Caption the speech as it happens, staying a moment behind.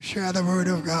share the word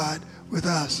of God with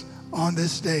us on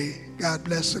this day. God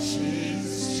bless you.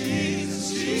 Jesus,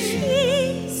 Jesus,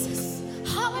 Jesus.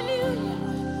 Hallelujah.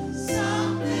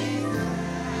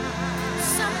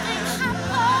 Something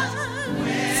happens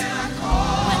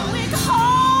when we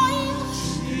call you.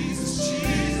 Jesus,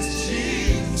 Jesus,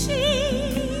 Jesus.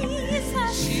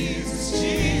 Jesus, Jesus,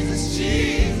 Jesus,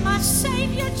 Jesus. My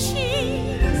Savior,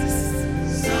 Jesus.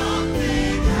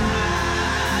 Something happens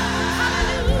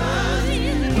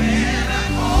when I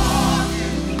call you.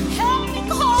 Help me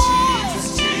call. Jesus,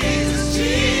 Jesus,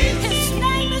 Jesus. His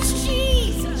name is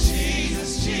Jesus. Jesus,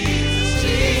 Jesus,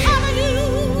 Jesus.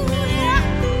 Hallelujah.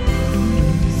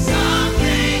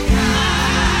 Something happens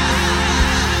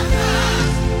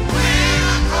when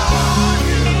I call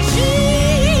you.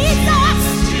 Jesus,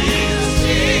 Jesus,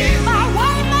 Jesus. My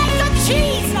way maker,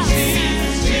 Jesus.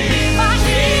 Jesus, Jesus. My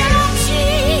healer,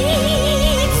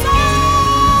 Jesus.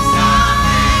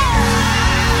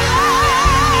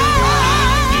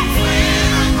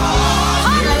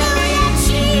 Hallelujah,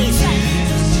 Jesus.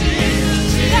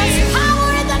 There's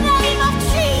power in the name of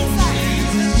Jesus.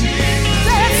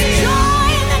 There's joy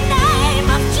in the name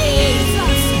of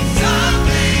Jesus. Jesus.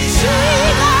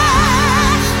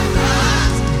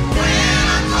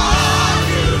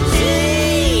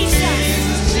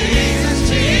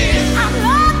 I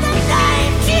love the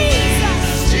name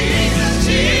Jesus. Jesus,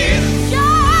 Jesus.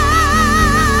 Just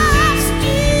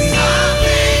Jesus.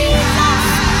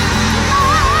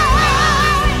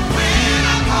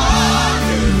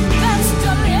 There's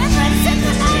deliverance in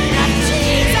the name of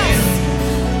Jesus.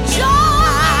 Joy.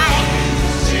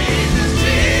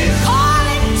 Call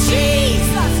him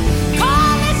Jesus.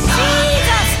 Call him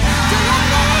Jesus.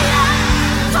 Deliver.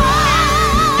 Call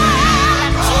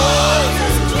him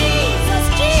Jesus. Jesus,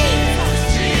 Jesus.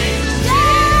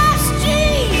 Yes,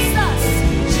 Jesus.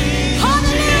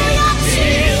 Hallelujah,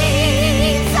 Jesus.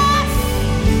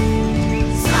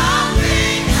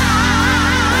 Something happens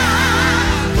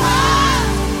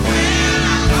when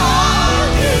I call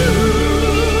you.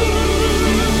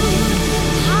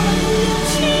 Hallelujah,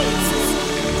 Jesus.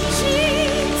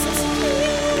 Jesus, Jesus, Jesus.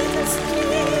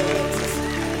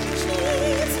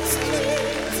 Jesus,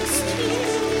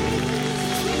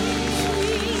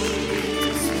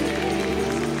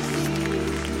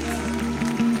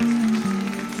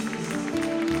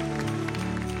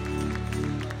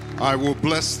 I will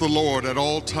bless the Lord at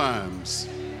all times,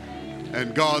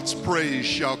 and God's praise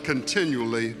shall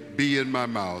continually be in my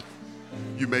mouth.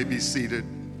 You may be seated.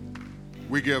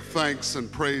 We give thanks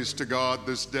and praise to God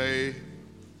this day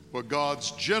for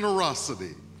God's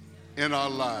generosity in our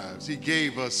lives. He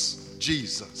gave us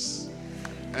Jesus,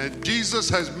 and Jesus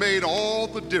has made all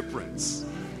the difference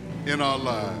in our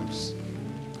lives.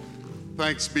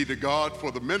 Thanks be to God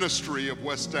for the ministry of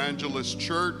West Angeles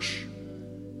Church,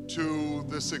 to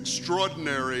this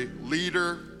extraordinary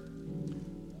leader,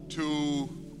 to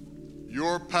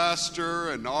your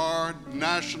pastor and our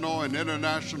national and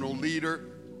international leader,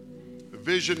 the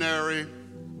visionary.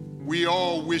 We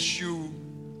all wish you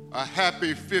a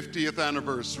happy 50th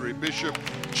anniversary. Bishop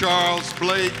Charles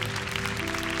Blake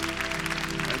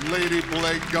and Lady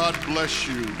Blake, God bless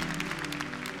you.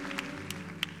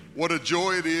 What a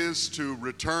joy it is to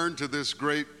return to this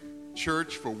great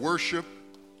church for worship.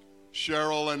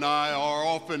 Cheryl and I are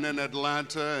often in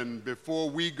Atlanta, and before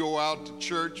we go out to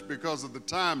church, because of the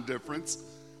time difference,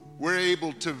 we're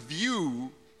able to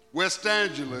view West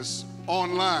Angeles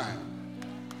online.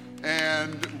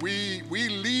 And we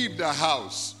leave the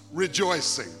house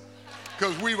rejoicing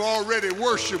because we've already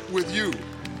worshiped with you.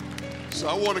 So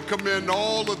I want to commend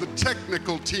all of the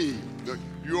technical team.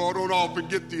 You all don't often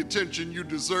get the attention you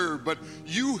deserve, but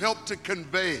you help to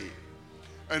convey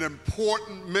an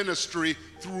important ministry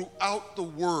throughout the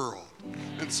world.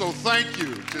 And so thank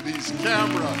you to these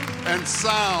camera and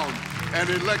sound and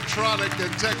electronic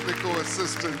and technical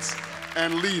assistants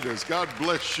and leaders. God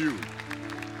bless you.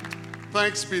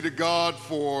 Thanks be to God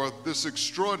for this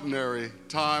extraordinary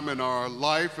time in our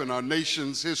life, in our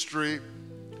nation's history,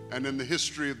 and in the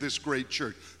history of this great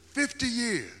church. 50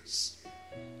 years.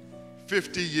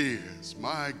 50 years,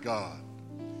 my God.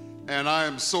 And I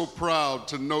am so proud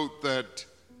to note that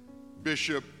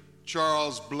Bishop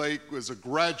Charles Blake was a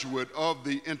graduate of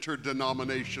the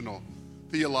Interdenominational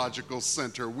Theological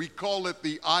Center. We call it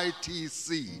the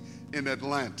ITC in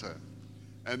Atlanta.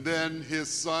 And then his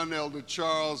son, Elder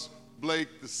Charles Blake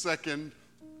II,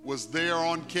 was there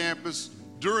on campus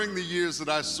during the years that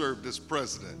I served as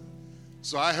president.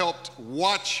 So I helped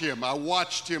watch him. I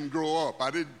watched him grow up.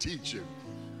 I didn't teach him,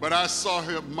 but I saw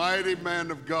him, mighty man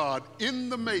of God, in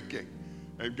the making.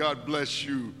 And God bless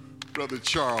you, Brother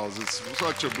Charles. It's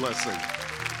such a blessing.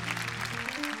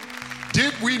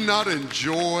 Did we not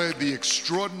enjoy the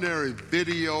extraordinary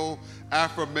video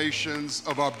affirmations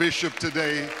of our bishop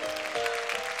today?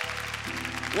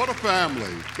 What a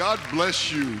family. God bless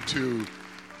you to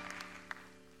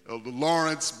Elder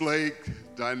Lawrence Blake,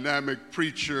 dynamic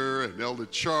preacher, and Elder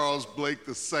Charles Blake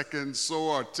II,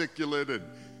 so articulate and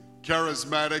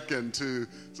charismatic, and to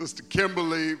Sister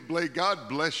Kimberly Blake. God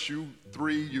bless you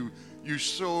three. You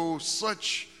show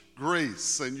such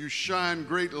grace and you shine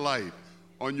great light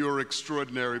on your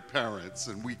extraordinary parents,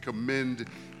 and we commend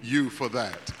you for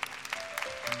that.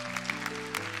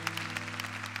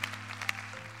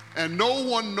 And no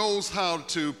one knows how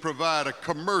to provide a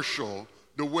commercial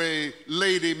the way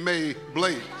Lady Mae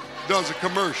Blake does a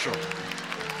commercial.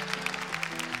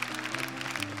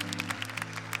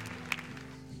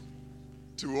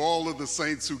 To all of the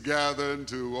saints who gathered,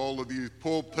 to all of the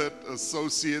pulpit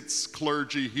associates,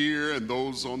 clergy here, and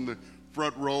those on the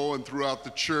front row and throughout the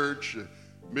church,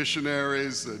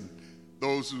 missionaries, and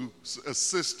those who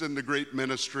assist in the great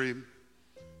ministry,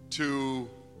 to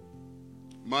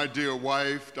my dear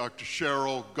wife, Dr.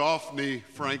 Cheryl Goffney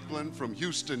Franklin from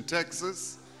Houston,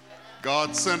 Texas.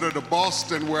 God sent her to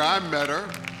Boston where I met her,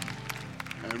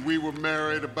 and we were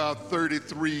married about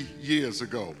 33 years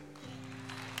ago.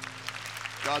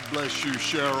 God bless you,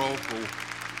 Cheryl,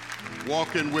 for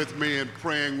walking with me and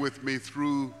praying with me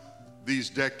through these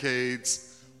decades.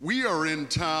 We are in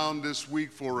town this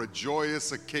week for a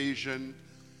joyous occasion.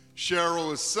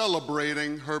 Cheryl is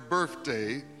celebrating her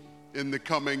birthday in the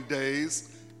coming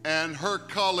days, and her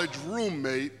college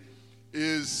roommate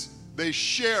they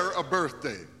share a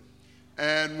birthday.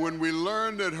 And when we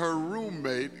learned that her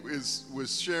roommate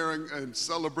was sharing and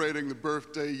celebrating the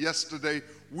birthday yesterday,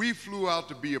 we flew out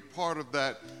to be a part of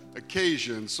that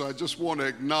occasion. So I just want to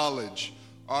acknowledge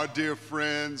our dear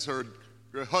friends, her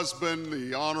husband,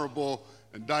 the honorable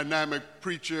and dynamic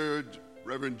preacher,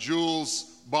 Reverend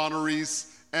Jules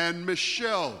Bonaris, and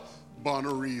Michelle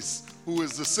Bonaris, who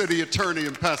is the city attorney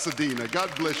in Pasadena. God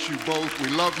bless you both. We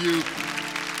love you.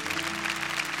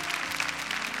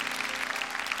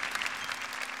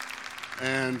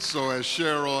 And so, as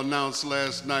Cheryl announced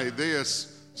last night, they are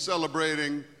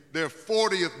celebrating their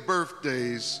 40th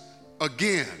birthdays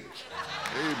again.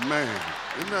 Amen.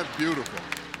 Isn't that beautiful?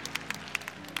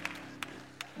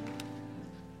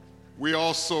 We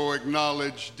also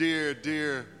acknowledge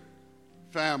dear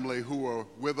family who are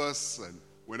with us, and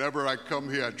whenever I come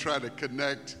here, I try to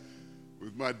connect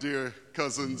with my dear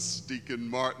cousins, Deacon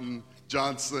Martin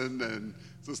Johnson and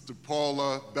Sister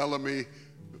Paula Bellamy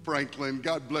Franklin.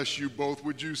 God bless you both.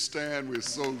 Would you stand? We're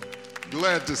so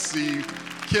glad to see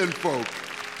kinfolk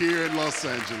here in Los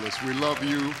Angeles. We love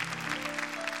you.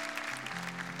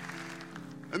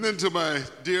 And then to my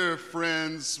dear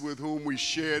friends with whom we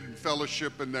shared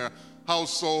fellowship in their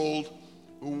household,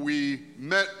 who we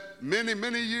met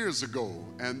many years ago,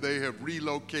 and they have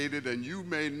relocated, and you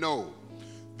may know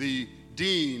the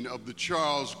dean of the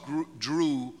Charles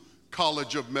Drew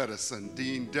College of Medicine,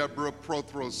 Dean Deborah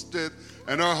Prothro Stith,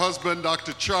 and her husband,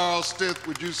 Dr. Charles Stith.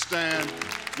 Would you stand?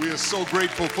 We are so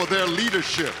grateful for their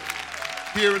leadership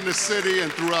here in the city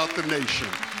and throughout the nation.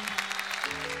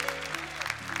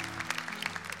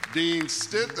 Dean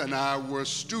Stith and I were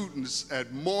students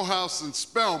at Morehouse and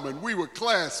Spelman. We were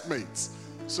classmates.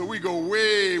 So we go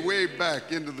way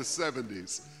back into the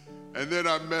 70s. And then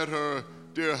I met her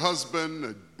dear husband,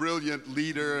 a brilliant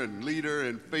leader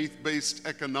in faith-based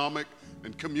economic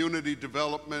and community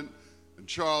development. And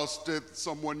Charles Stith,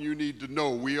 someone you need to know.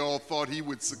 We all thought he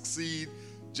would succeed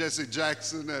Jesse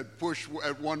Jackson at Bush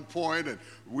at one point, and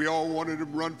we all wanted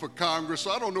him to run for Congress.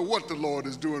 So I don't know what the Lord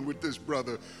is doing with this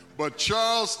brother. But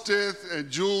Charles Stith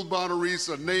and Jules Bonaris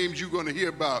are names you're going to hear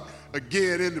about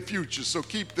again in the future. So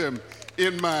keep them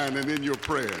in mind and in your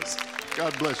prayers.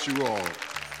 God bless you all.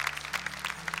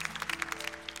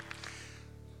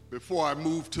 Before I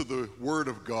move to the Word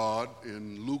of God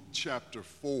in Luke chapter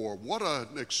 4, what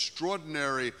an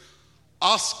extraordinary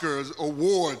Oscars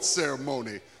award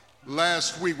ceremony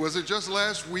last week. Was it just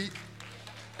last week?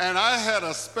 And I had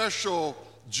a special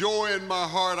joy in my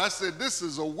heart. I said, this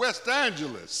is a West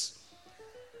Angeles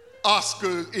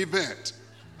Oscar event.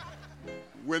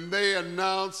 When they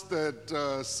announced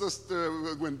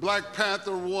that when Black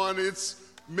Panther won its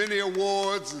many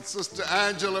awards, and Sister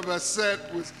Angela Bassett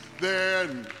was there,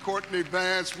 and Courtney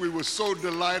Vance, we were so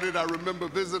delighted. I remember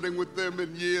visiting with them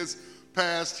in years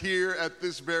past here at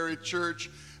this very church.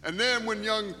 And then when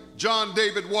young John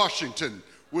David Washington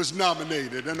was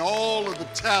nominated, and all of the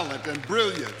talent and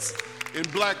brilliance in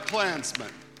Black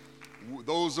Klansmen,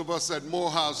 those of us at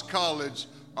Morehouse College,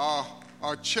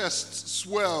 our chests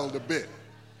swelled a bit.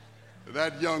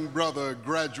 That young brother, a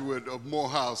graduate of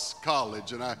Morehouse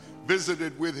College, and I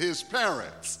visited with his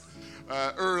parents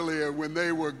earlier when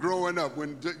they were growing up,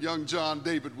 when young John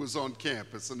David was on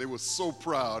campus, and they were so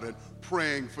proud and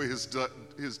praying for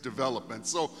his development.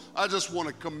 So I just want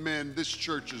to commend this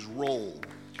church's role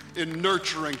in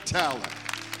nurturing talent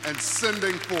and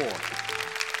sending forth.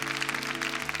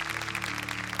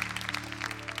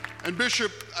 And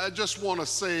Bishop, I just want to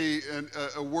say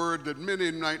a word that many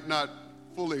might not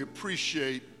fully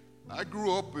appreciate. I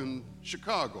grew up in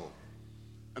Chicago,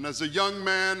 and as a young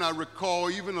man, I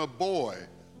recall even a boy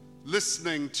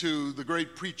listening to the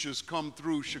great preachers come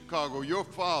through Chicago. Your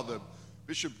father,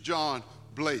 Bishop John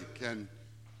Blake, and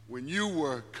when you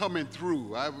were coming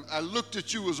through, I looked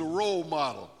at you as a role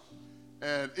model,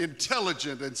 and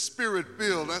intelligent and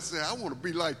spirit-filled. I said, I want to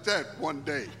be like that one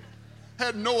day.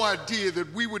 Had no idea that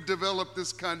we would develop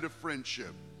this kind of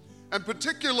friendship, and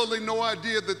particularly no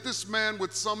idea that this man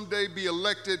would someday be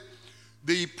elected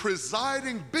the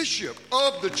presiding bishop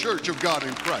of the Church of God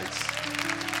in Christ.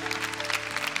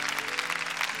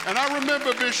 And I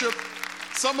remember, Bishop,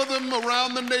 some of them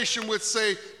around the nation would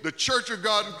say the Church of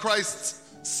God in Christ's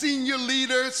senior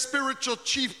leader, spiritual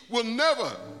chief, will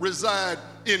never reside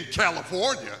in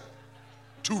California,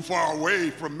 too far away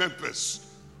from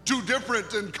Memphis, too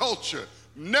different in culture.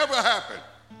 Never happened.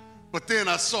 But then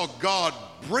I saw God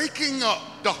breaking up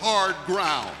the hard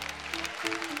ground,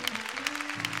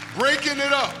 breaking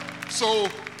it up. So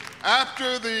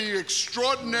after the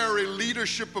extraordinary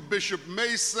leadership of Bishop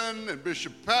Mason and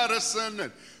Bishop Patterson,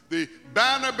 and the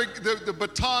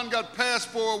baton got passed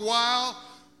for a while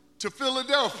to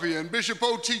Philadelphia and Bishop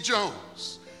O.T.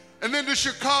 Jones, and then to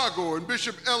Chicago and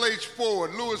Bishop L.H.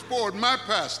 Ford, Lewis Ford, my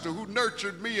pastor who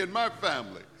nurtured me and my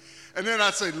family. And then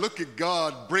I say, look at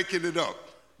God breaking it up,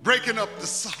 breaking up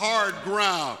the hard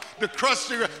ground, the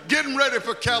crusty ground, getting ready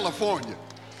for California.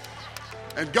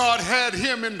 And God had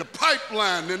him in the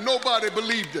pipeline, and nobody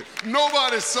believed it.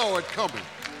 Nobody saw it coming.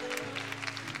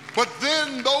 But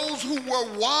then those who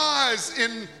were wise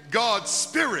in God's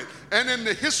spirit and in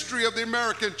the history of the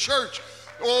American church,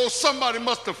 oh, somebody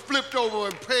must have flipped over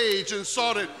a page and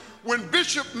saw that when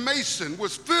Bishop Mason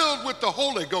was filled with the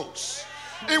Holy Ghost,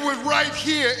 it was right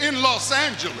here in Los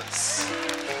Angeles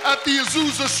at the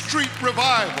Azusa Street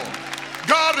Revival.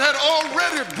 God had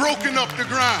already broken up the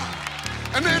ground.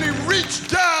 And then he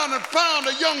reached down and found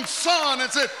a young son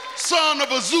and said, son of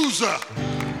Azusa,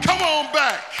 come on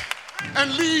back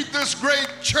and lead this great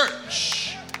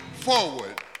church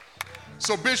forward.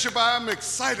 So, Bishop, I'm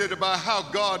excited about how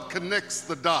God connects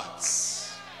the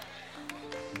dots.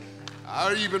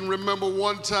 I even remember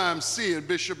one time seeing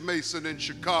Bishop Mason in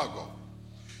Chicago.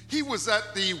 He was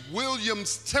at the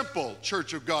Williams Temple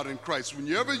Church of God in Christ.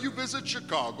 Whenever you visit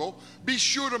Chicago, be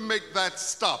sure to make that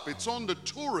stop. It's on the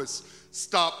tourist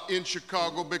stop in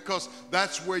Chicago because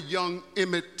that's where young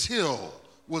Emmett Till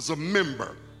was a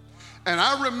member. And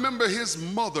I remember his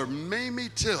mother, Mamie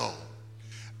Till,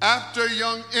 after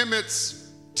young Emmett's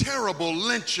terrible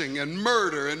lynching and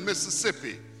murder in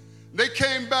Mississippi, they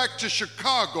came back to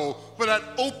Chicago for that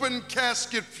open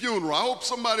casket funeral. I hope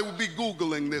somebody will be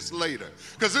Googling this later,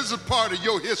 because this is part of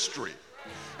your history.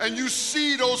 And you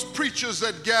see those preachers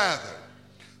that gathered.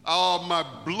 Oh, my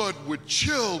blood would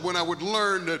chill when I would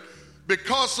learn that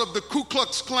because of the Ku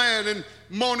Klux Klan in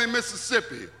Monee,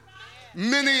 Mississippi,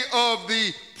 many of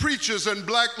the preachers and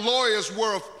black lawyers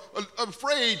were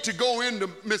afraid to go into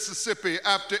Mississippi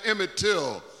after Emmett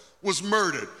Till was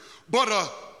murdered. But a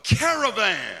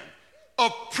caravan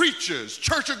of preachers,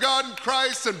 Church of God in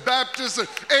Christ and Baptists and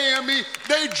AME,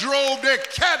 they drove their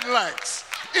Cadillacs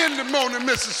into Monee,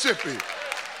 Mississippi.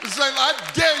 It's like, I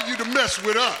dare you to mess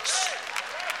with us.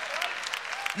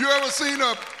 You ever seen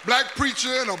a black preacher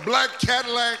in a black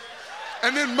Cadillac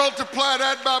and then multiply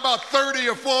that by about 30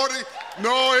 or 40?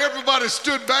 No, everybody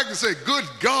stood back and said, good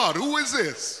God, who is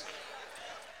this?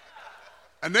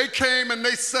 And they came and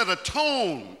they set a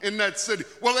tone in that city.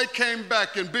 Well, they came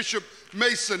back, and Bishop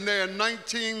Mason there in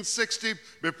 1960,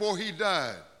 before he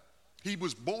died, he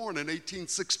was born in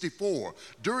 1864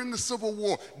 during the Civil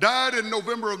War, died in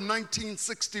November of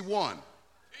 1961.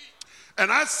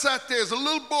 And I sat there as a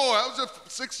little boy, I was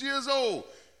just 6 years old,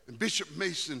 and Bishop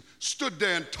Mason stood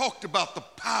there and talked about the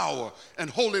power and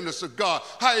holiness of God,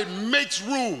 how it makes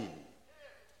room.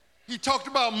 He talked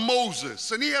about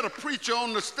Moses, and he had a preacher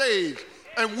on the stage,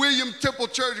 and William Temple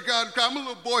Church of God. I'm a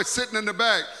little boy sitting in the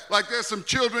back, like there's some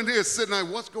children here sitting there,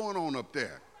 what's going on up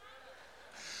there?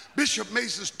 Bishop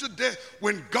Mason stood there.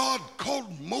 When God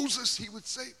called Moses, he would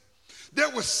say, there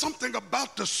was something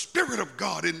about the Spirit of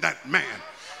God in that man.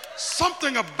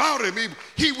 Something about him,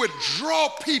 he would draw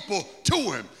people to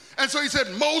him. And so he said,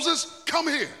 Moses, come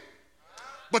here.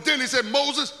 But then he said,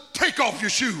 Moses, take off your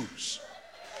shoes.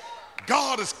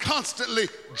 God is constantly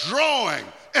drawing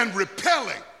and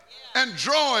repelling and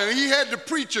drawing. He had the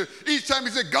preacher each time he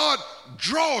said, God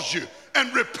draws you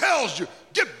and repels you.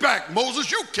 Get back,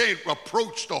 Moses. You can't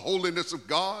approach the holiness of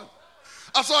God.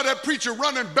 I saw that preacher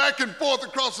running back and forth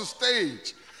across the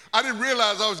stage. I didn't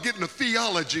realize I was getting a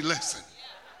theology lesson.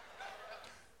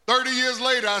 30 years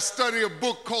later, I studied a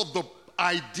book called The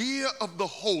Idea of the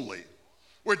Holy,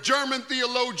 where German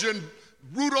theologian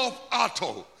Rudolf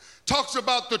Otto talks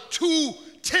about the two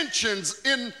tensions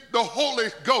in the Holy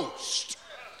Ghost.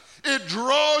 It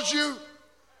draws you,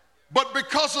 but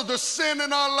because of the sin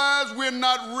in our lives, we're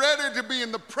not ready to be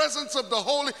in the presence of the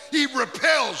Holy. He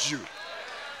repels you,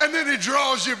 and then he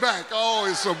draws you back. Oh,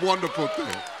 it's a wonderful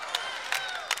thing.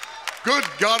 Good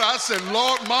God, I said,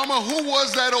 Lord, Mama, who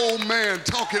was that old man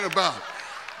talking about?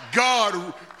 God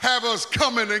have us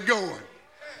coming and going.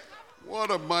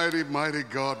 What a mighty, mighty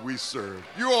God we serve.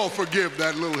 You all forgive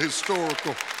that little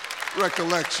historical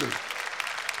recollection.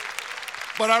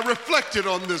 But I reflected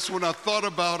on this when I thought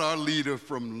about our leader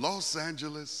from Los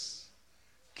Angeles,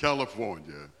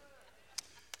 California.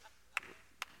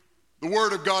 The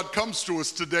Word of God comes to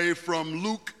us today from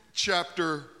Luke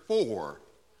chapter 4.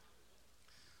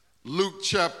 Luke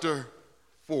chapter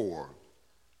 4.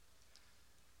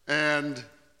 And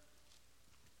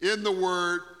in the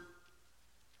Word,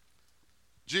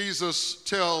 Jesus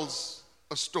tells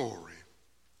a story.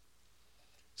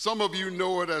 Some of you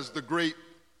know it as the great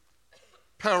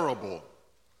parable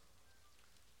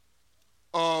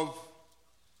of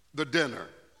the dinner,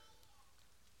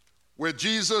 where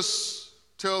Jesus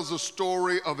tells a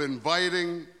story of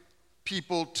inviting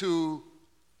people to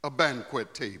a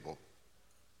banquet table.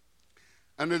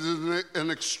 And it is an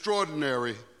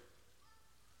extraordinary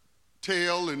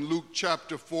tale in Luke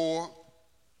chapter 4.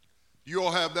 You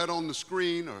all have that on the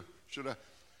screen, or should I?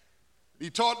 He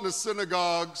taught in the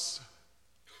synagogues.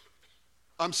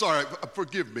 I'm sorry,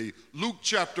 forgive me. Luke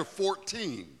chapter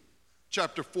 14.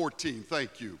 Chapter 14,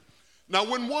 thank you. Now,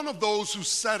 when one of those who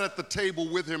sat at the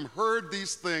table with him heard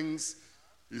these things,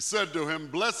 he said to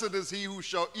him, "Blessed is he who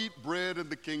shall eat bread in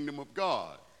the kingdom of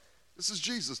God." This is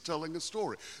Jesus telling a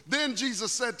story. Then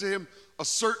Jesus said to him, "A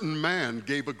certain man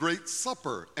gave a great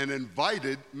supper and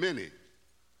invited many,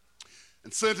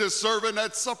 and sent his servant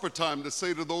at supper time to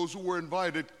say to those who were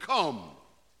invited, 'Come,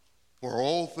 for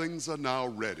all things are now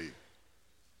ready.'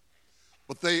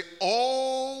 But they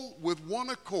all with one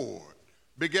accord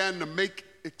began to make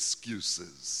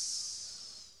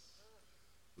excuses.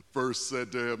 The first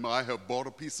said to him, 'I have bought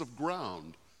a piece of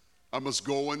ground. I must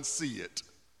go and see it.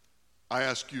 I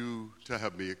ask you to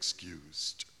have me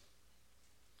excused.'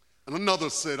 And another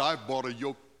said, 'I've bought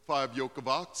 5 yoke of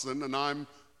oxen, and I'm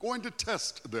going to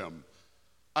test them.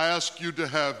 I ask you to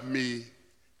have me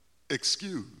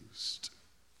excused.'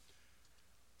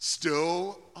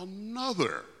 Still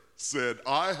another said,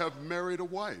 'I have married a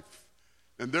wife,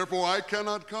 and therefore I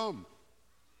cannot come.'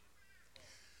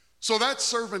 So that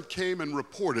servant came and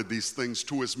reported these things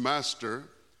to his master.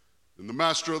 And the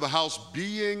master of the house,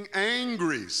 being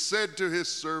angry, said to his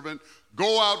servant,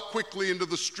 'Go out quickly into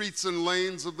the streets and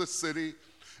lanes of the city,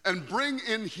 and bring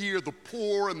in here the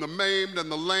poor and the maimed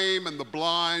and the lame and the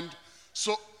blind.'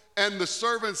 And the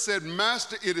servant said,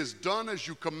 'Master, it is done as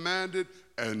you commanded,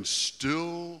 and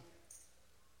still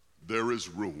there is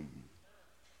room.'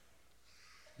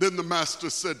 Then the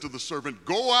master said to the servant,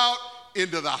 'Go out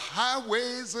into the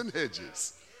highways and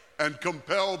hedges, and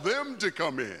compel them to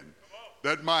come in,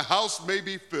 that my house may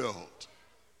be filled.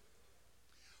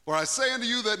 For I say unto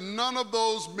you that none of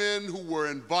those men who were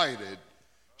invited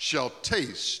shall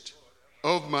taste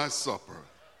of my supper.'"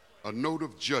 A note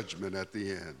of judgment at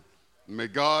the end. May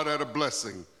God add a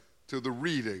blessing to the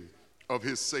reading of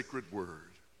his sacred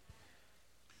word.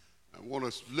 I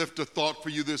want to lift a thought for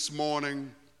you this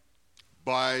morning: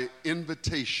 by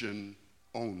invitation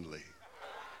only.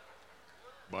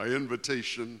 By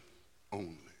invitation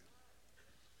only.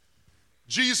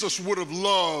 Jesus would have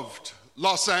loved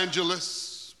Los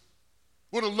Angeles,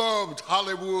 would have loved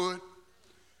Hollywood,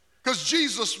 because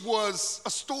Jesus was a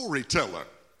storyteller.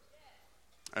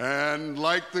 And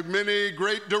like the many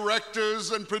great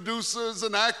directors and producers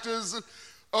and actors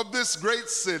of this great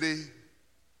city,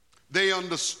 they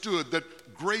understood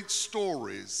that great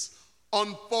stories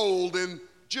unfold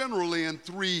generally in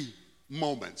 3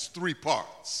 moments, 3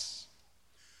 parts.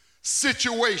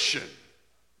 Situation.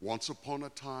 Once upon a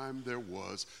time there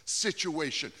was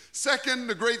situation. Second,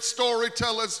 the great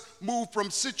storytellers moved from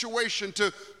situation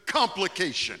to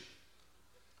complication.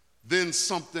 Then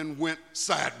something went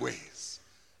sideways.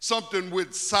 Something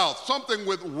went south. Something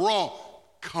went wrong.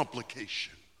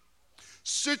 Complication.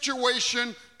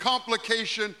 situation,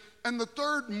 complication, and the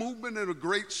third movement in a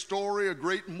great story, a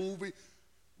great movie,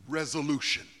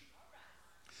 resolution.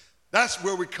 That's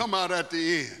where we come out at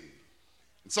the end.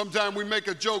 And sometimes we make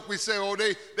a joke, we say, oh,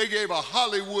 they gave a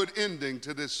Hollywood ending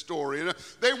to this story. And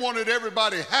they wanted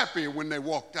everybody happy when they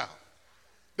walked out.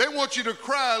 They want you to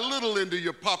cry a little into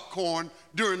your popcorn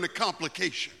during the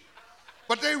complication.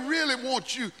 But they really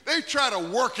want you, they try to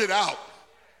work it out.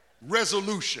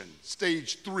 Resolution,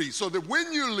 stage 3, so that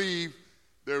when you leave,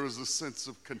 there is a sense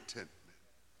of contentment.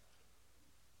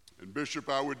 And Bishop,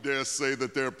 I would dare say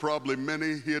that there are probably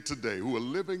many here today who are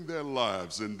living their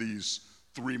lives in these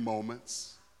 3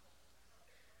 moments.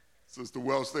 Sister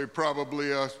Welch, they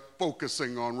probably are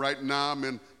focusing on right now, I'm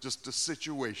in just a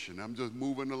situation. I'm just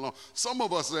moving along. Some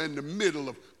of us are in the middle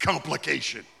of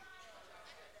complication.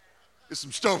 There's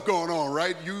some stuff going on,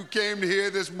 right? You came here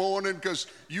this morning because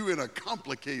you're in a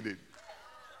complicated.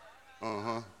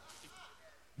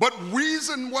 But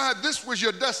reason why this was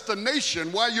your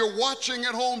destination, why you're watching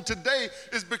at home today,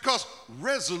 is because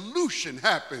resolution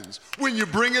happens when you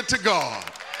bring it to God.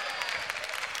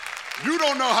 You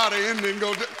don't know how the ending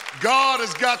goes. God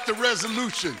has got the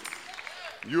resolution.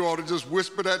 You ought to just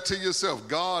whisper that to yourself.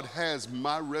 God has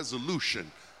my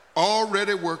resolution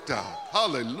already worked out.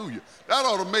 Hallelujah. That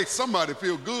ought to make somebody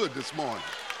feel good this morning.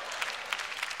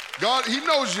 God, he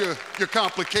knows your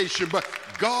complication, but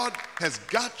God has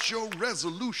got your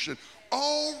resolution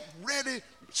already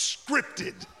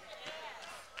scripted.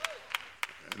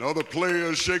 And other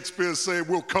players, Shakespeare say,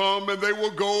 will come and they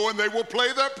will go and they will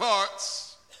play their parts.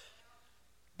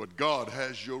 But God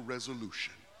has your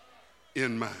resolution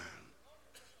in mind.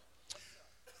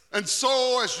 And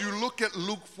so as you look at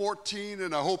Luke 14,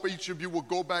 and I hope each of you will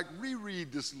go back,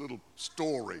 reread this little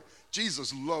story.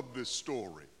 Jesus loved this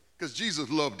story because Jesus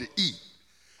loved to eat.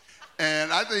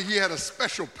 And I think he had a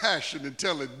special passion in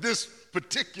telling this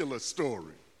particular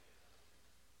story.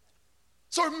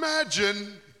 So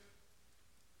imagine,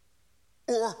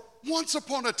 or once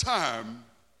upon a time,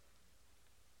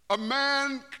 a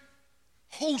man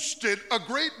hosted a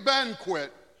great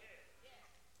banquet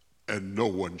and no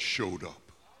one showed up.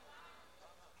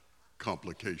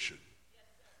 Complication.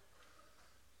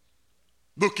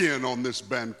 Look in on this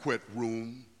banquet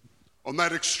room. On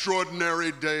that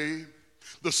extraordinary day,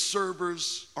 the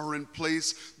servers are in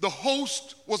place. The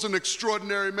host was an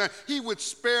extraordinary man. He would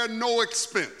spare no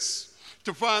expense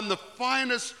to find the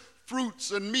finest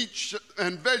fruits and meats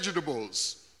and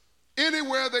vegetables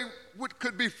anywhere they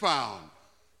could be found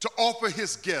to offer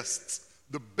his guests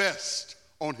the best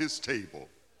on his table.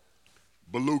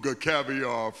 Beluga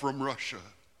caviar from Russia,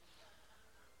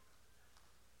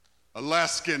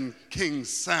 Alaskan king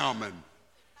salmon,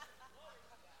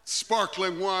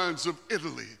 sparkling wines of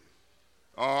Italy.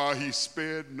 He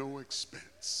spared no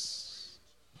expense.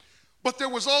 But there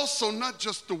was also not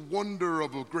just the wonder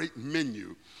of a great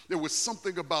menu. There was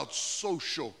something about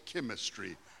social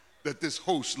chemistry that this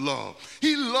host loved.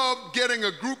 He loved getting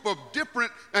a group of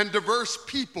different and diverse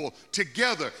people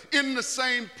together in the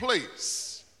same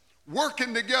place,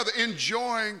 working together,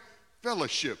 enjoying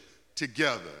fellowship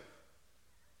together.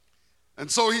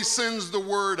 And so he sends the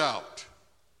word out.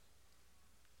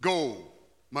 Go,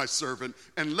 my servant,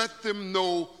 and let them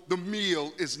know the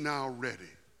meal is now ready.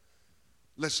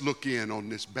 Let's look in on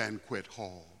this banquet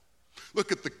hall.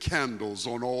 Look at the candles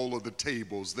on all of the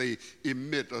tables. They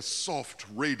emit a soft,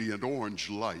 radiant orange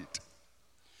light.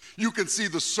 You can see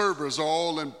the servers are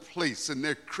all in place in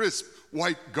their crisp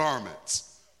white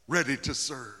garments, ready to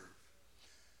serve.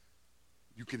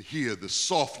 You can hear the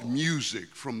soft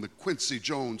music from the Quincy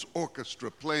Jones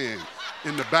Orchestra playing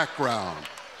in the background.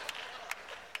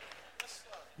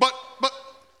 But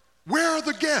where are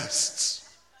the guests?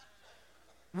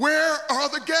 Where are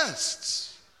the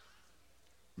guests?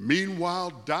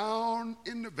 Meanwhile, down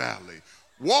in the valley,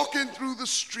 walking through the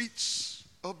streets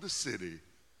of the city,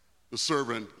 the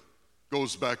servant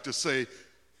goes back to say,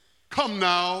 come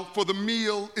now, for the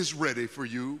meal is ready for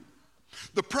you.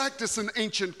 The practice in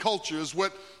ancient cultures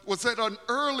was that an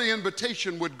early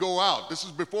invitation would go out. This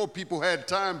is before people had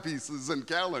timepieces and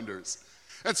calendars.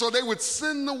 And so they would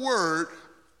send the word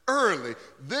early.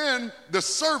 Then the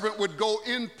servant would go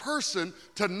in person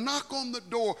to knock on the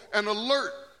door and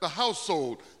alert the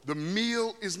household. The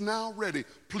meal is now ready.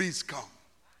 Please come.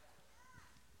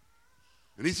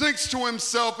 And he thinks to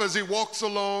himself as he walks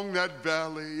along that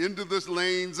valley, into the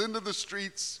lanes, into the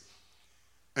streets,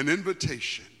 an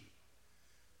invitation.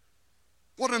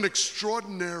 What an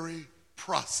extraordinary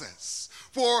process.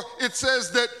 For it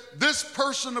says that this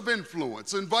person of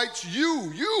influence invites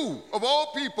you of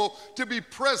all people, to be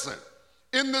present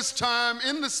in this time,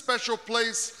 in this special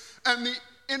place. And the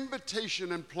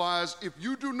invitation implies if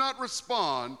you do not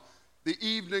respond, the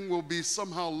evening will be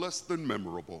somehow less than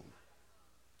memorable.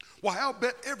 Well, I'll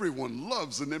bet everyone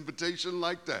loves an invitation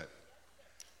like that.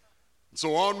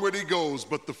 So onward he goes,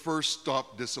 but the first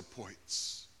stop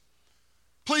disappoints.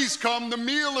 Please come, the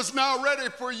meal is now ready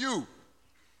for you.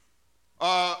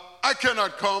 I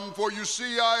cannot come, for you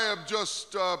see I have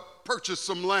just purchased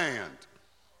some land,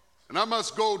 and I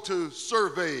must go to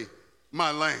survey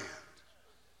my land.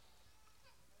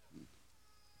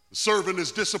 The servant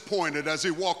is disappointed as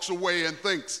he walks away and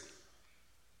thinks,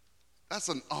 that's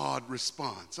an odd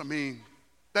response. I mean,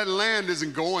 that land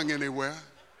isn't going anywhere.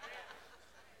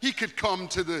 He could come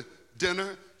to the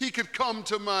dinner. He could come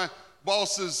to my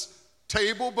boss's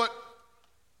table, but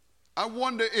I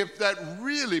wonder if that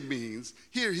really means,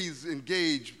 here he's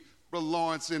engaged, Brother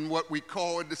Lawrence, in what we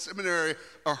call in the seminary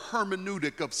a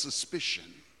hermeneutic of suspicion.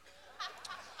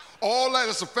 All that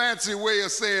is a fancy way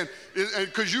of saying,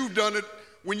 because you've done it,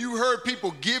 when you heard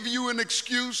people give you an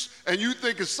excuse and you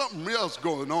think it's something else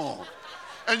going on,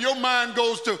 and your mind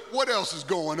goes to what else is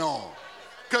going on,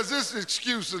 because this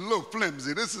excuse is a little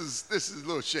flimsy, this is a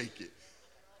little shaky.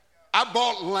 I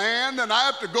bought land and I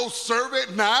have to go survey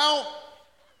it now?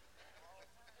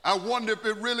 I wonder if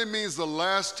it really means the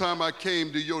last time I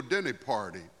came to your dinner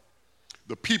party,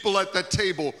 the people at that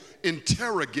table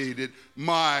interrogated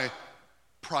my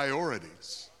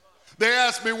priorities. They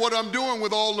asked me what I'm doing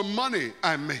with all the money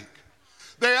I make.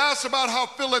 They asked about how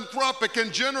philanthropic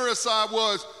and generous I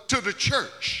was to the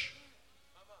church.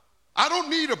 I don't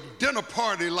need a dinner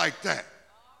party like that.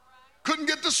 Couldn't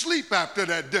get to sleep after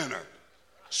that dinner,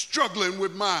 struggling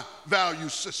with my value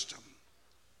system.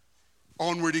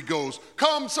 Onward he goes.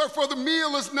 Come, sir, for the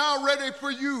meal is now ready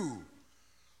for you.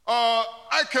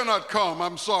 I cannot come,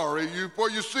 I'm sorry.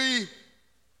 For you see,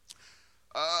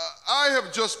 I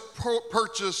have just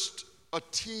purchased a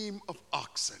team of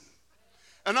oxen,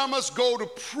 and I must go to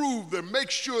prove them, make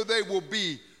sure they will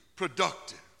be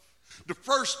productive. The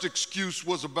first excuse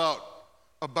was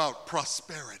about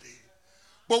prosperity.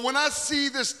 But when I see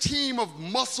this team of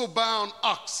muscle-bound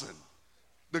oxen,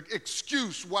 the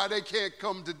excuse why they can't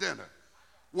come to dinner,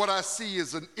 what I see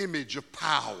is an image of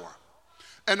power,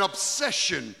 an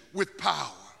obsession with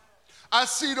power. I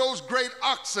see those great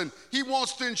oxen. He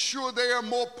wants to ensure they are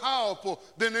more powerful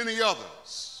than any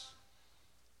others.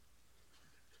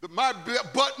 My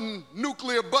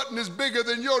nuclear button is bigger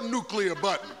than your nuclear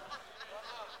button.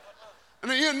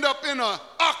 And they end up in an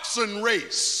oxen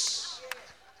race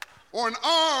or an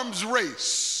arms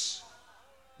race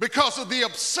because of the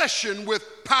obsession with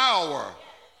power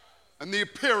and the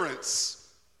appearance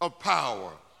of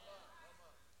power.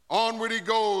 Onward he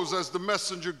goes as the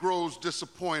messenger grows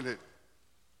disappointed.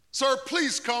 Sir,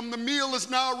 please come, the meal is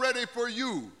now ready for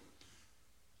you.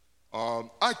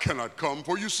 I cannot come,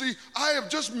 for you see, I have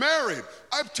just married.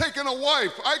 I've taken a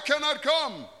wife. I cannot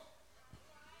come.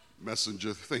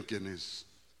 Messenger thinking his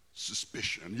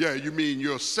suspicion. Yeah, you mean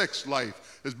your sex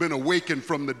life has been awakened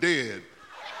from the dead.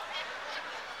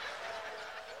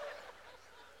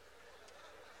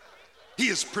 He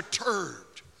is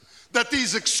perturbed that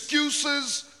these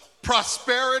excuses,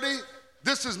 prosperity,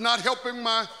 this is not helping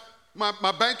my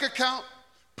bank account.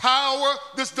 Power,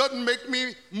 this doesn't make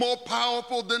me more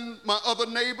powerful than my other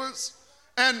neighbors.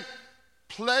 And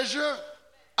pleasure,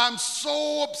 I'm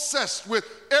so obsessed with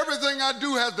everything I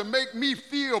do has to make me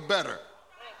feel better.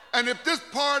 And if this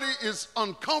party is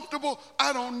uncomfortable,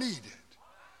 I don't need it.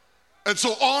 And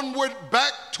so onward,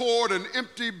 back toward an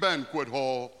empty banquet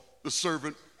hall, the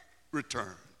servant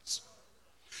returns.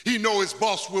 He knows his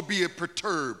boss will be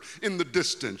perturbed. In the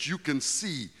distance, you can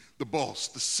see the boss,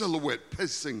 the silhouette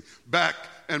pacing back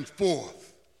and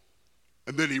forth.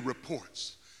 And then he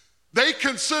reports. They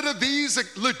consider these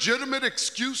legitimate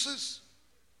excuses.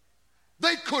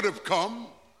 They could have come.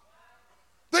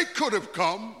 They could have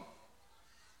come.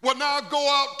 Well, now go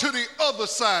out to the other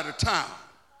side of town.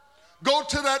 Go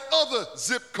to that other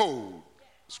zip code.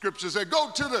 Scripture said,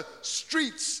 go to the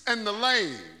streets and the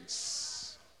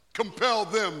lanes. Compel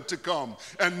them to come.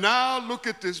 And now look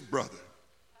at this brother.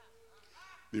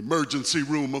 The emergency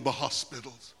room of the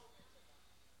hospitals,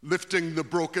 lifting the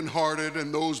brokenhearted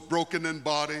and those broken in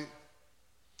body.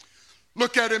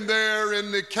 Look at him there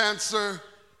in the cancer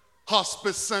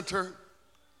hospice center,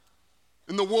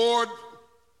 in the ward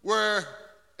where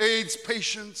AIDS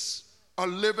patients are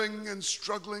living and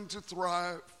struggling to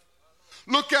thrive.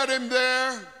 Look at him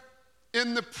there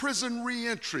in the prison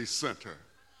reentry center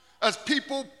as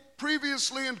people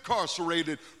previously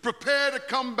incarcerated prepare to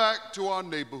come back to our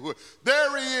neighborhood.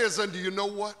 There he is, and do you know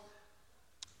what?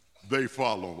 They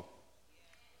follow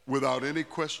without any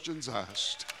questions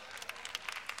asked.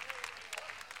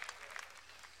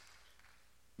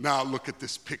 Now look at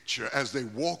this picture. As they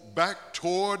walk back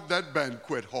toward that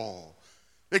banquet hall,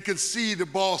 they can see the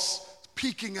boss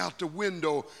peeking out the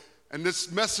window, and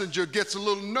this messenger gets a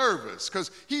little nervous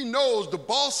because he knows the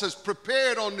boss has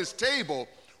prepared on this table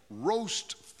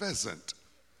roast pheasant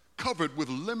covered with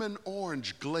lemon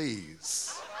orange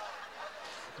glaze,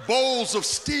 bowls of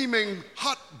steaming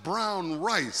hot brown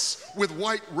rice with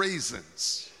white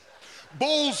raisins,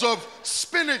 bowls of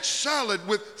spinach salad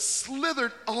with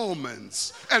slithered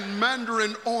almonds and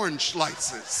mandarin orange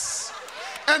slices.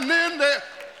 And then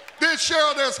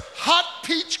Cheryl, there's hot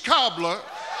peach cobbler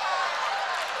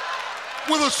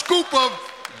with a scoop of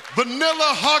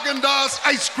vanilla Haagen-Dazs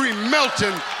ice cream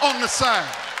melting on the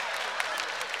side.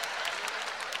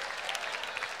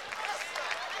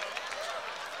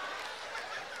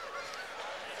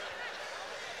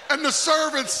 And the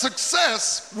servant's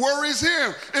success worries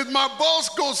him. Is my boss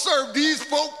going to serve these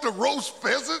folk the roast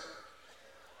pheasant?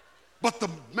 But the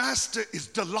master is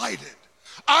delighted.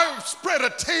 I have spread a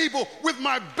table with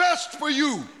my best for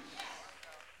you.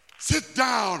 Sit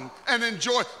down and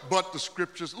enjoy. But the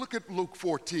scriptures, look at Luke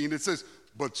 14. It says,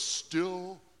 but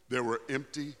still there were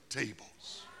empty tables.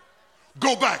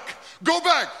 Go back,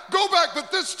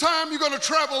 but this time you're going to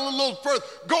travel a little further.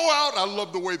 Go out, I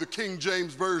love the way the King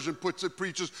James Version puts it,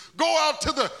 preachers. Go out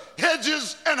to the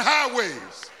hedges and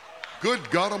highways. Good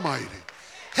God Almighty.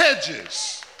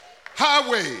 Hedges,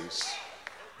 highways,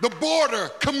 the border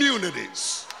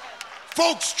communities,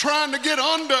 folks trying to get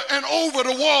under and over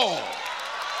the wall.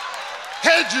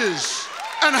 Hedges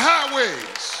and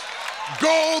highways.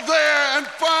 Go there and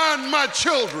find my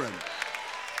children.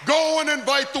 Go and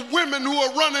invite the women who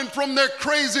are running from their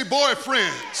crazy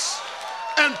boyfriends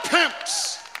and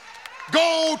pimps.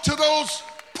 Go to those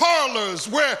parlors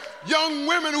where young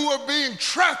women who are being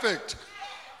trafficked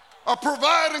are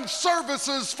providing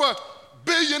services for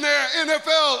billionaire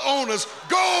NFL owners.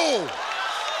 Go.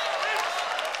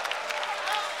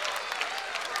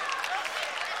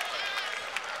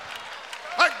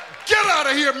 Get out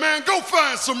of here, man. Go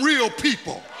find some real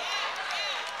people.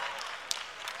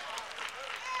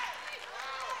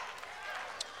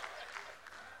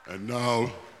 And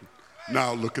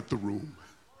now look at the room.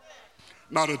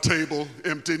 Not a table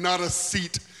empty, not a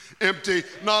seat empty,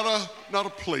 not a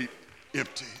plate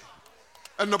empty.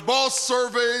 And the boss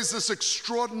surveys this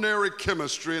extraordinary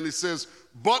chemistry and he says,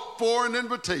 but for an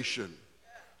invitation,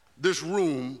 this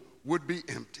room would be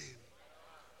empty.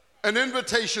 An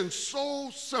invitation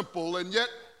so simple, and yet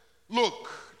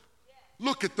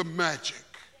look at the magic.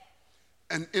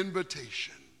 An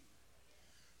invitation.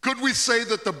 Could we say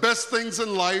that the best things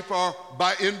in life are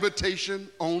by invitation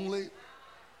only?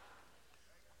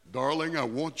 Darling, I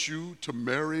want you to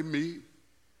marry me.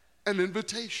 An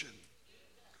invitation.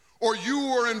 Or you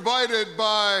were invited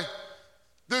by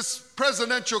this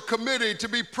presidential committee to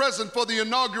be present for the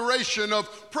inauguration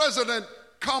of President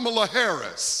Kamala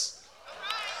Harris.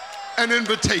 An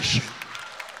invitation.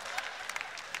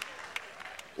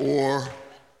 Or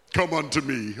come unto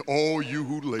me, all you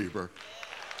who labor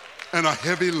and are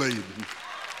heavy laden,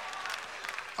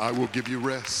 I will give you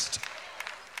rest.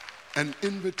 An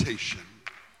invitation.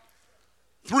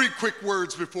 3 quick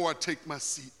words before I take my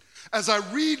seat. As I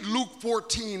read Luke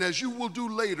 14, as you will do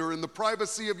later in the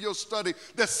privacy of your study,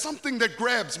 there's something that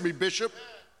grabs me, Bishop.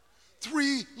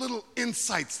 3 little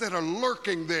insights that are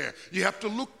lurking there. You have to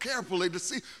look carefully to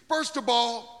see. First of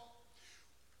all,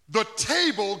 the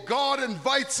table God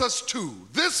invites us to.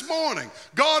 This morning,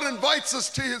 God invites us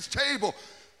to his table.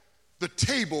 The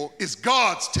table is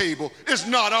God's table. It's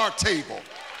not our table.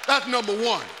 That's number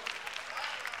 1.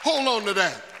 Hold on to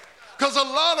that. Because a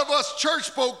lot of us church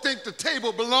folk think the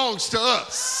table belongs to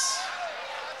us.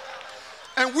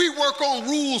 And we work on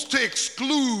rules to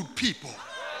exclude people.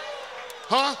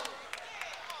 Huh?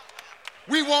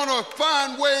 We want to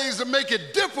find ways to make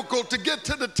it difficult to get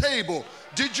to the table.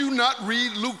 Did you not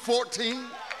read Luke 14?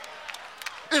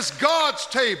 It's God's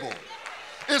table.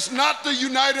 It's not the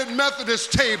United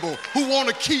Methodist table who want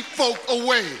to keep folk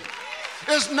away.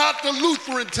 It's not the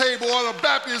Lutheran table or the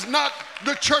Baptist. It's not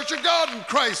the Church of God in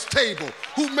Christ table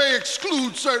who may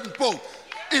exclude certain folk.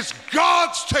 It's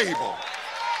God's table.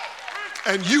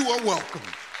 And you are welcome.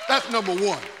 That's number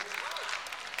 1.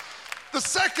 The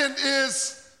second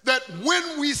is that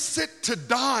when we sit to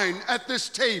dine at this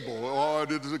table, oh,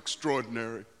 it is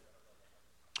extraordinary,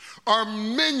 our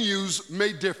menus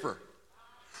may differ.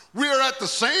 We are at the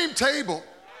same table.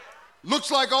 Looks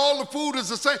like all the food is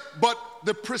the same, but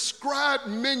the prescribed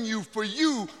menu for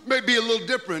you may be a little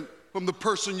different from the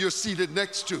person you're seated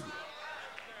next to.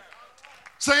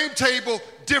 Same table,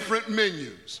 different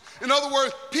menus. In other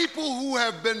words, people who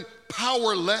have been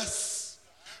powerless,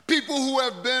 People who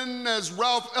have been, as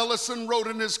Ralph Ellison wrote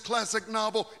in his classic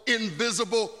novel,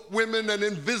 invisible women and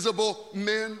invisible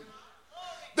men.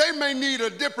 They may need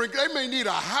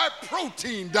a high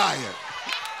protein diet.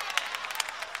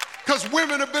 Because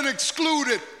women have been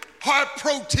excluded. High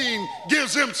protein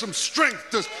gives them some strength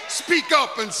to speak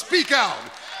up and speak out.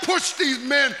 Push these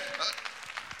men,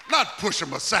 not push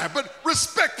them aside, but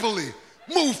respectfully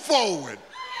move forward.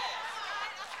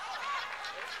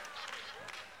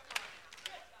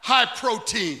 High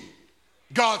protein.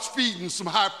 God's feeding some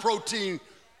high protein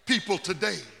people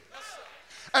today.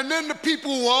 And then the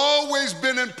people who always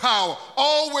been in power,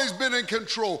 always been in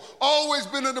control, always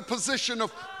been in a position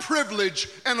of privilege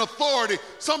and authority.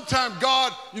 Sometimes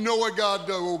God, you know what God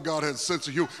does? Oh, God has a sense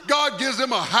of humor. God gives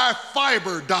them a high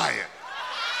fiber diet.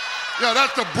 Yeah,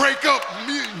 that's to break up,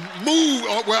 move.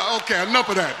 Oh, well, okay, enough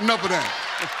of that.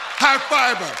 High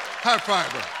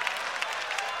fiber.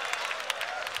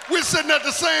 We're sitting at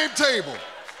the same table,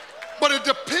 but it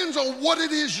depends on what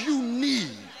it is you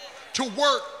need to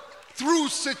work through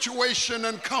situation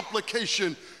and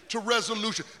complication to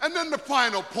resolution. And then the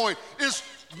final point is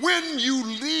when you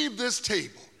leave this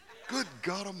table, good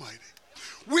God Almighty,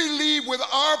 we leave with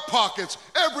our pockets,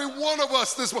 every one of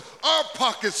us, our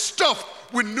pockets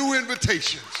stuffed with new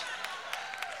invitations.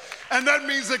 And that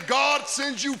means that God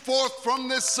sends you forth from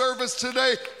this service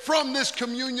today, from this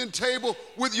communion table,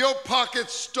 with your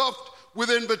pockets stuffed with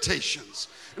invitations.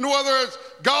 In other words,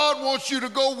 God wants you to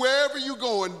go wherever you're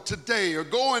going today or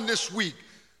going this week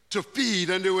to feed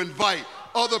and to invite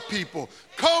other people.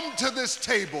 Come to this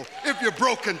table if you're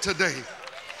broken today.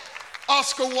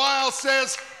 Oscar Wilde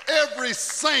says, every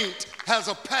saint has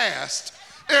a past,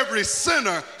 every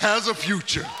sinner has a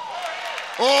future.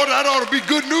 Oh, that ought to be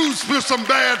good news for some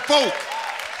bad folk.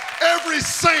 Every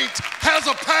saint has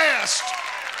a past,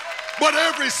 but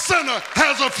every sinner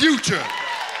has a future.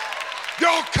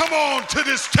 Y'all come on to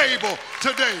this table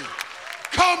today.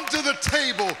 Come to the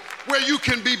table where you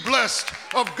can be blessed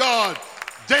of God.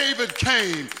 David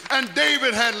came, and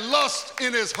David had lust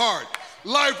in his heart.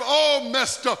 Life all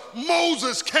messed up.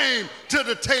 Moses came to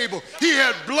the table. He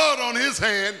had blood on his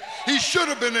hand. He should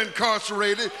have been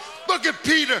incarcerated. Look at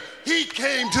Peter. He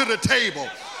came to the table.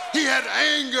 He had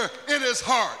anger in his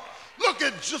heart. Look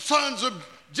at the sons of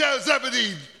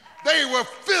Zebedee. They were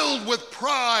filled with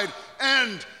pride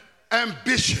and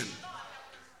ambition.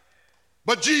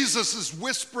 But Jesus is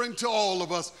whispering to all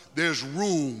of us, there's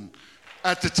room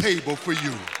at the table for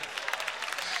you.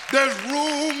 There's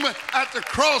room at the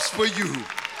cross for you.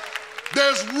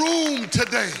 There's room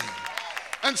today.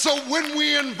 And so when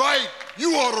we invite,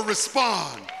 you ought to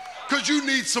respond, because you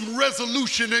need some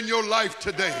resolution in your life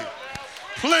today.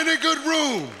 Plenty good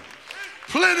room.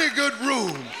 Plenty good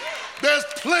room. There's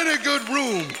plenty good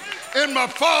room in my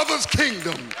Father's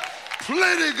kingdom.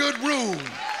 Plenty good room.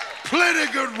 Plenty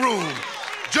good room.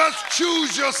 Just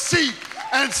choose your seat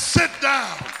and sit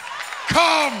down.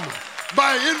 Come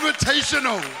by invitation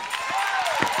only.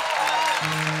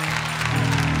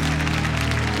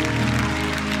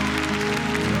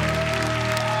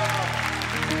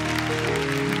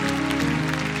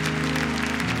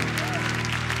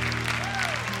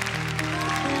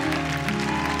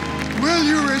 Will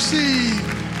you receive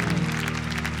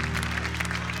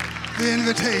the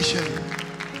invitation?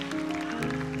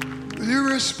 Will you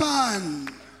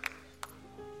respond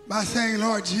by saying,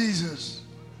 Lord Jesus,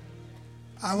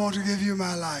 I want to give you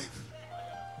my life.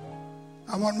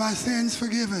 I want my sins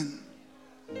forgiven.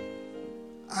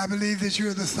 I believe that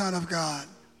you're the Son of God.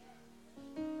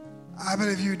 I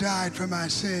believe you died for my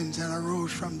sins and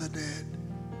arose from the dead.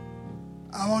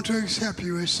 I want to accept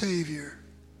you as Savior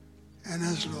and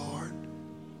as Lord.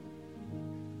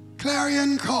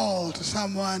 Clarion call to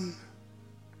someone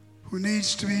who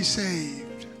needs to be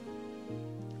saved,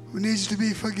 who needs to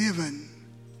be forgiven.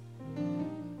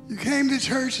 You came to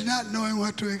church not knowing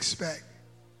what to expect,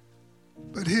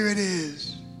 but here it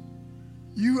is.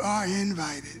 You are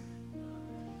invited.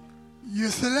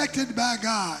 You're selected by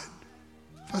God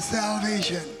for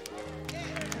salvation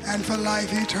and for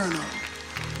life eternal.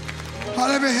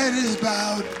 While every head is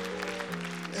bowed,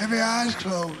 every eye is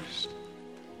closed,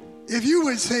 if you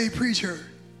would say, preacher,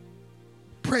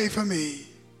 pray for me.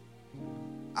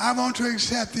 I want to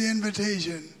accept the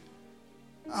invitation.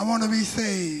 I want to be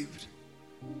saved.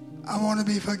 I want to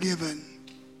be forgiven.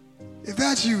 If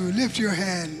that's you, lift your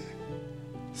hand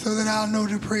so that I'll know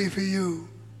to pray for you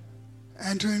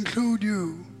and to include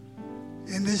you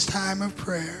in this time of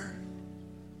prayer.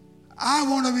 I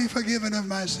want to be forgiven of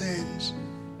my sins.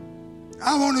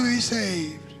 I want to be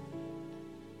saved.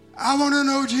 I want to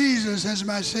know Jesus as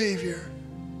my Savior.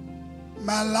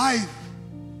 My life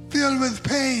filled with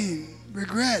pain,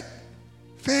 regret,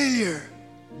 failure,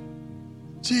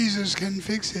 Jesus can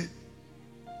fix it.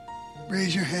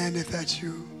 Raise your hand if that's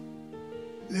you.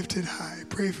 Lift it high.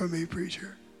 Pray for me,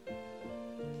 preacher.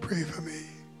 Pray for me.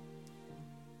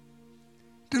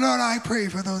 Dear Lord, I pray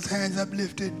for those hands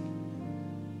uplifted.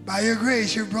 By your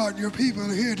grace, you brought your people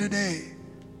here today.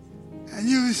 And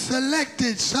you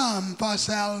selected some for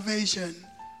salvation.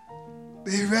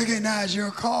 They recognize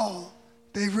your call.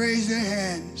 They've raised their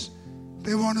hands.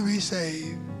 They want to be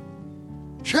saved.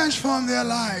 Transform their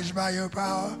lives by your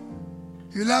power.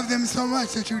 You love them so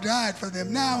much that you died for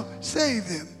them. Now save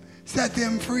them. Set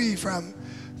them free from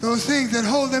those things that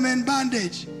hold them in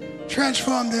bondage.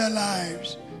 Transform their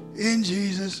lives in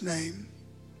Jesus' name.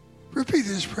 Repeat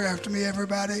this prayer after me,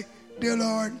 everybody. Dear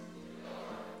Lord,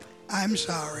 I'm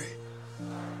sorry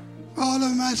for all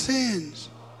of my sins.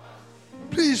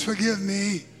 Please forgive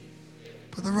me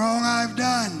for the wrong I've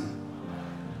done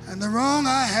and the wrong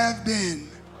I have been.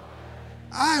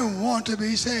 I want to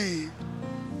be saved.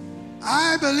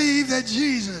 I believe that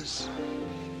Jesus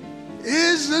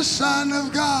is the Son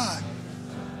of God.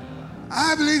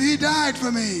 I believe he died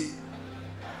for me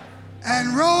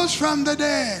and rose from the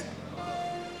dead.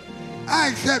 I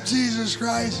accept Jesus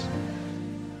Christ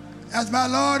as my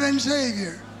Lord and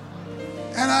Savior.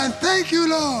 And I thank you,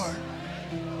 Lord.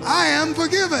 I am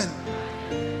forgiven.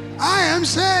 I am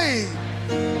saved.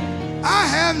 I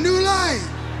have new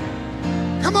life.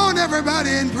 Come on, everybody,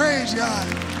 and praise God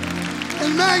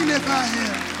and magnify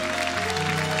him.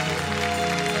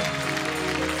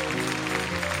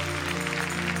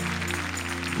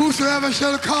 Whosoever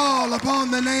shall call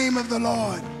upon the name of the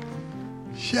Lord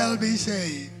shall be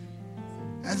saved.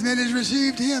 As many as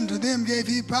received him, to them gave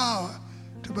he power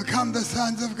to become the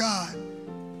sons of God,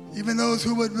 even those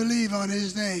who would believe on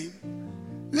his name.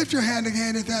 Lift your hand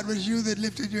again if that was you that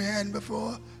lifted your hand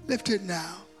before. Lift it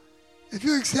now. If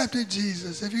you accepted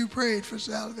Jesus, if you prayed for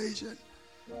salvation,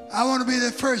 I want to be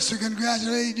the first to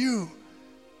congratulate you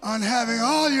on having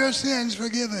all your sins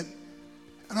forgiven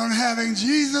and on having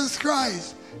Jesus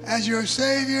Christ as your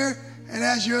Savior and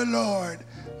as your Lord.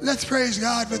 Let's praise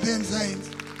God with him, saints.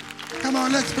 Come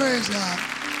on, let's praise God.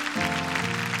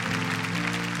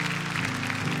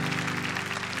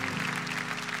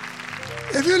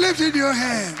 If you lifted your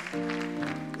hand,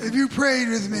 if you prayed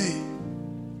with me,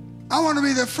 I want to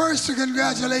be the first to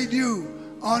congratulate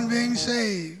you on being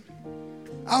saved.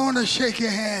 I want to shake your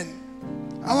hand.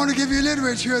 I want to give you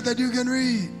literature that you can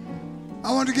read.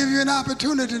 I want to give you an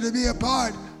opportunity to be a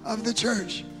part of the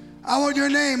church. I want your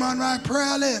name on my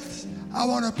prayer list. I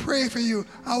want to pray for you.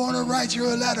 I want to write you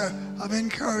a letter of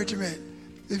encouragement.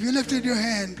 If you lifted your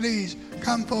hand, please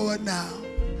come forward now.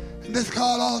 And this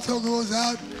call also goes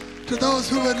out to those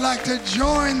who would like to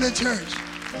join the church.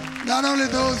 Not only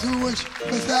those who wish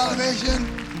for salvation,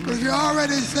 but if you're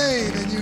already saved and you